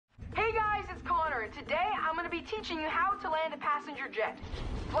and today I'm going to be teaching you how to land a passenger jet.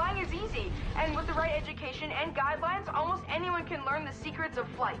 Flying is easy, and with the right education and guidelines, almost anyone can learn the secrets of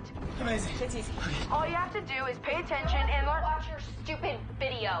flight. Amazing. It's easy. All you have to do is pay attention and learn. Watch your stupid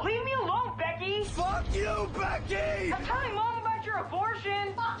video. Leave me alone, Becky! Fuck you, Becky! I'm telling Mom about your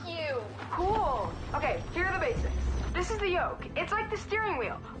abortion! Fuck you. Cool. Okay, here are the basics. This is the yoke. It's like the steering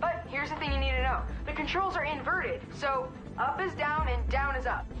wheel, but here's the thing you need to know. The controls are inverted, so up is down and down is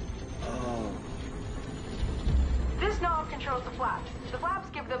up. Oh. This knob controls the flaps. The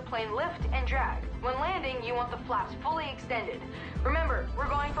flaps give the plane lift and drag. When landing, you want the flaps fully extended. Remember, we're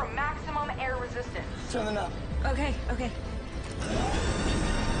going for maximum air resistance. Turn the knob. Okay.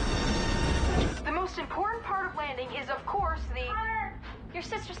 The most important part of landing is, of course, the... Connor, your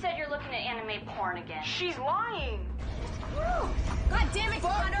sister said you're looking at anime porn again. She's lying! God damn it,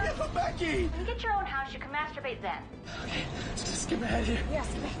 Fuck Connor! you, Becky! When you get your own house, you can masturbate then. Okay, just skip ahead here.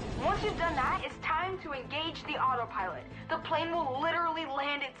 Yes, man. Once you've done that, it's time to engage the autopilot. The plane will literally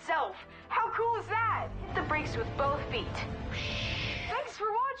land itself. How cool is that? Hit the brakes with both feet. Thanks for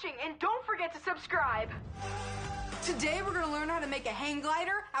watching, and don't forget to subscribe. Today we're gonna learn how to make a hang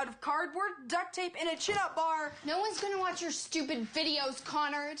glider out of cardboard, duct tape, and a chin-up bar. No one's gonna watch your stupid videos,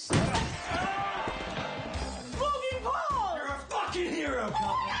 Connor. It's... Boogie Paul! You're a fucking hero,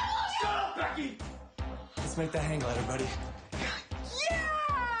 Connor! Shut up, Becky! Let's make that hang glider, buddy.